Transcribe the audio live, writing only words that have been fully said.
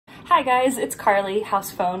Hi guys, it's Carly,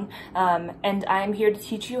 Housephone, and I'm here to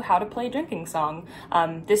teach you how to play a drinking song.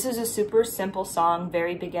 This is a super simple song,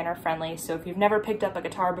 very beginner friendly, so if you've never picked up a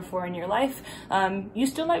guitar before in your life, you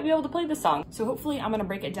still might be able to play the song. So hopefully I'm going to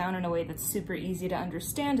break it down in a way that's super easy to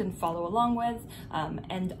understand and follow along with,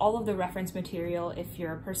 and all of the reference material, if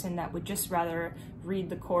you're a person that would just rather read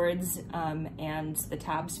the chords and the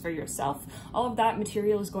tabs for yourself, all of that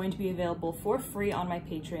material is going to be available for free on my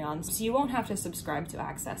Patreon, so you won't have to subscribe to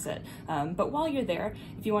access it. But while you're there,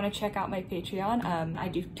 if you want to check out my Patreon, I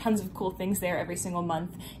do tons of cool things there every single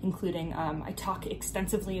month, including I talk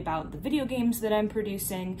extensively about the video games that I'm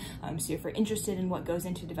producing, so if you're interested in what goes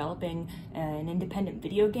into developing an independent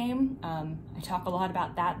video game, I talk a lot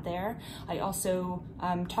about that there. I also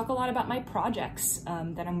talk a lot about my projects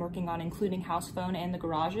that I'm working on, including Housephone and the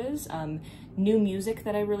Garages. New music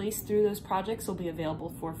that I release through those projects will be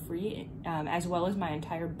available for free, as well as my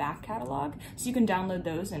entire back catalog, so you can download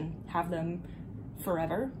those and have them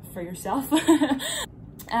forever for yourself.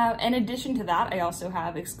 In addition to that, I also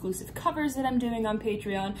have exclusive covers that I'm doing on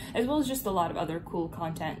Patreon, as well as just a lot of other cool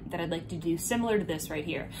content that I'd like to do similar to this right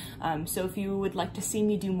here. So if you would like to see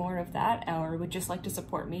me do more of that, or would just like to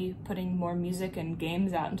support me putting more music and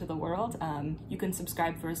games out into the world, you can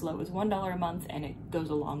subscribe for as low as $1 a month, and it goes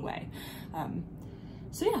a long way.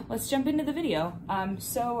 So yeah, let's jump into the video.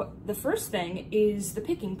 So the first thing is the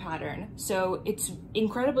picking pattern. So it's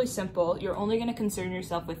incredibly simple. You're only going to concern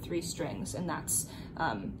yourself with 3 strings, and that's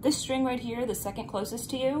this string right here, the second closest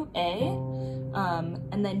to you, A,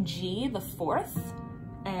 and then G, the 4th,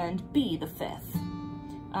 and B, the 5th.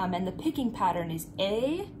 And the picking pattern is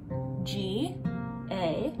A, G,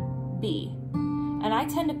 A, B. And I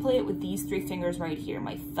tend to play it with these 3 fingers right here.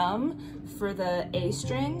 My thumb for the A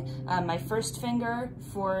string, my first finger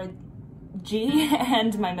for G,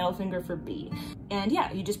 and my middle finger for B. And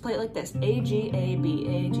yeah, you just play it like this. A, G, A, B,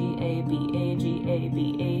 A, G, A, B, A, G, A,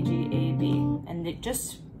 B, A, G, A, B. And it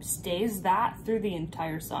just stays that through the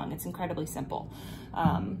entire song. It's incredibly simple.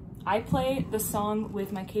 I play the song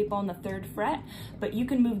with my capo on the 3rd fret, but you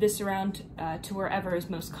can move this around to wherever is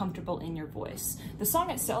most comfortable in your voice. The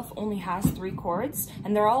song itself only has 3 chords,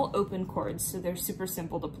 and they're all open chords, so they're super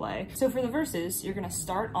simple to play. So for the verses, you're gonna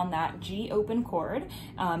start on that G open chord,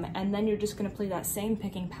 and then you're just gonna play that same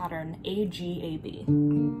picking pattern, A, G, A, B.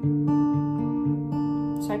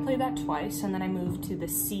 So I play that twice, and then I move to the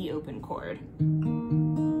C open chord.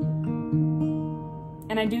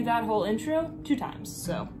 And I do that whole intro 2 times,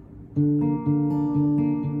 so.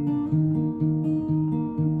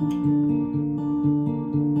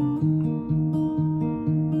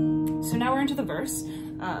 So now we're into the verse.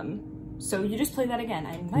 So you just play that again.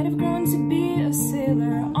 I might have grown to be a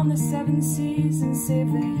sailor on the 7 seas and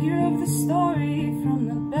save the hero of the story from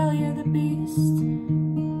the belly of the beast.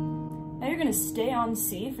 Now you're gonna stay on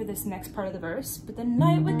C for this next part of the verse, but the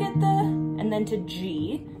night would get the, and then to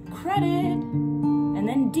G, credit, and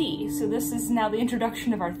then D. So this is now the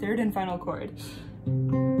introduction of our 3rd and final chord.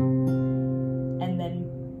 And then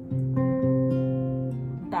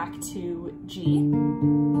back to G.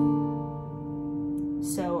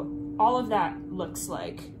 So all of that looks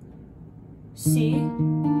like C,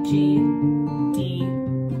 G, D,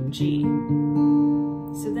 G.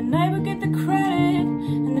 So the night would get the credit,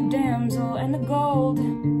 and the damsel, and the gold.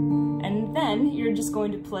 And then you're just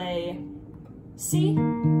going to play C,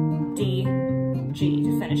 D, G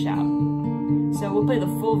to finish out. So we'll play the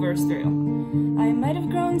full verse through. I might have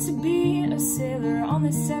grown to be a sailor on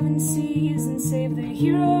the 7 seas and save the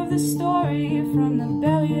hero of the story from the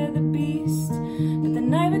belly of the beast. But the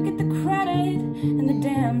night would get the credit, and the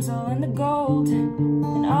damsel, and the gold,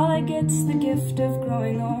 and all I get's the gift of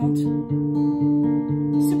growing old.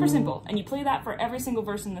 Super simple, and you play that for every single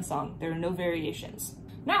verse in the song. There are no variations.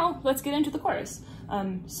 Now, let's get into the chorus.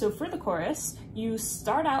 So for the chorus, you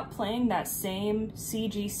start out playing that same C,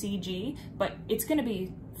 G, C, G, but it's gonna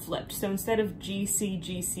be flipped. So instead of G, C,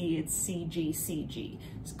 G, C, it's C, G, C, G.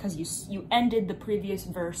 It's because you ended the previous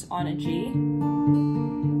verse on a G,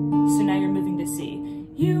 so now you're moving to C.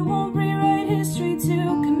 You won't rewrite history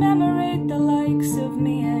to commemorate the likes of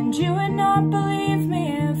me, and you would not believe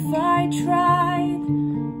me if I tried.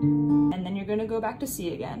 And then you're gonna go back to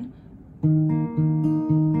C again.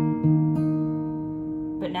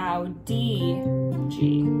 But now D,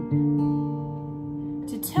 G.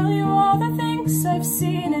 To tell you all the things I've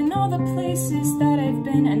seen and all the places that I've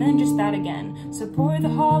been, and then just that again. So pour the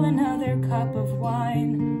hall another cup of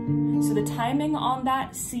wine. So the timing on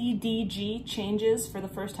that C, D, G changes for the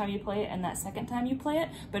first time you play it and that second time you play it,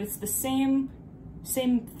 but it's the same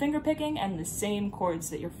finger picking and the same chords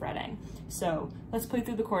that you're fretting. So let's play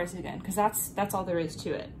through the chorus again, because that's all there is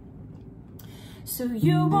to it. So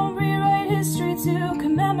you won't rewrite history to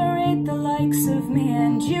commemorate the likes of me,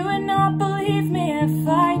 and you would not believe me if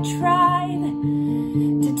I tried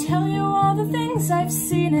to tell you all the things I've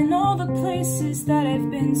seen and all the places that I've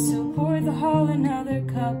been. So pour the hall another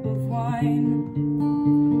cup of wine.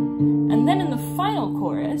 And then in the final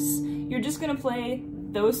chorus, you're just gonna play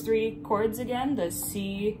those 3 chords again, the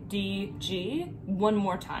C, D, G, one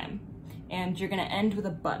more time. And you're gonna end with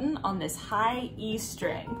a button on this high E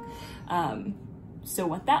string. So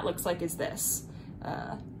what that looks like is this.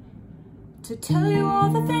 To tell you all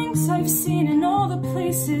the things I've seen and all the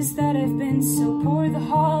places that I've been. So pour the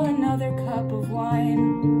hall another cup of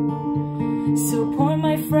wine. So pour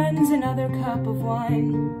my friends another cup of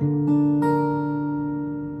wine.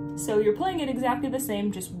 So you're playing it exactly the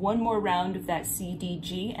same, just one more round of that C, D,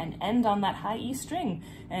 G, and end on that high E string.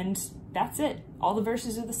 And that's it. All the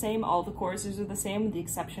verses are the same, all the choruses are the same, with the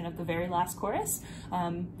exception of the very last chorus.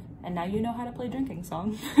 And now you know how to play drinking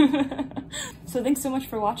song. So thanks so much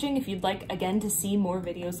for watching. If you'd like, again, to see more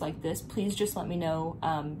videos like this, please just let me know.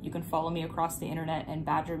 You can follow me across the internet and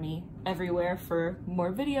badger me everywhere for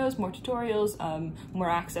more videos, more tutorials, more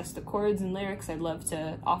access to chords and lyrics. I'd love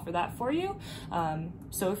to offer that for you.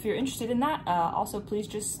 So if you're interested in that, also please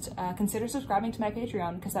just consider subscribing to my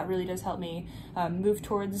Patreon, because that really does help me move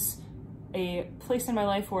towards a place in my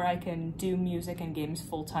life where I can do music and games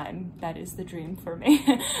full-time. That is the dream for me.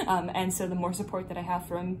 And so the more support that I have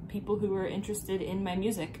from people who are interested in my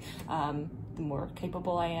music, the more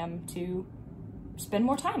capable I am to spend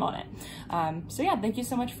more time on it. So yeah, thank you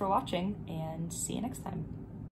so much for watching, and see you next time.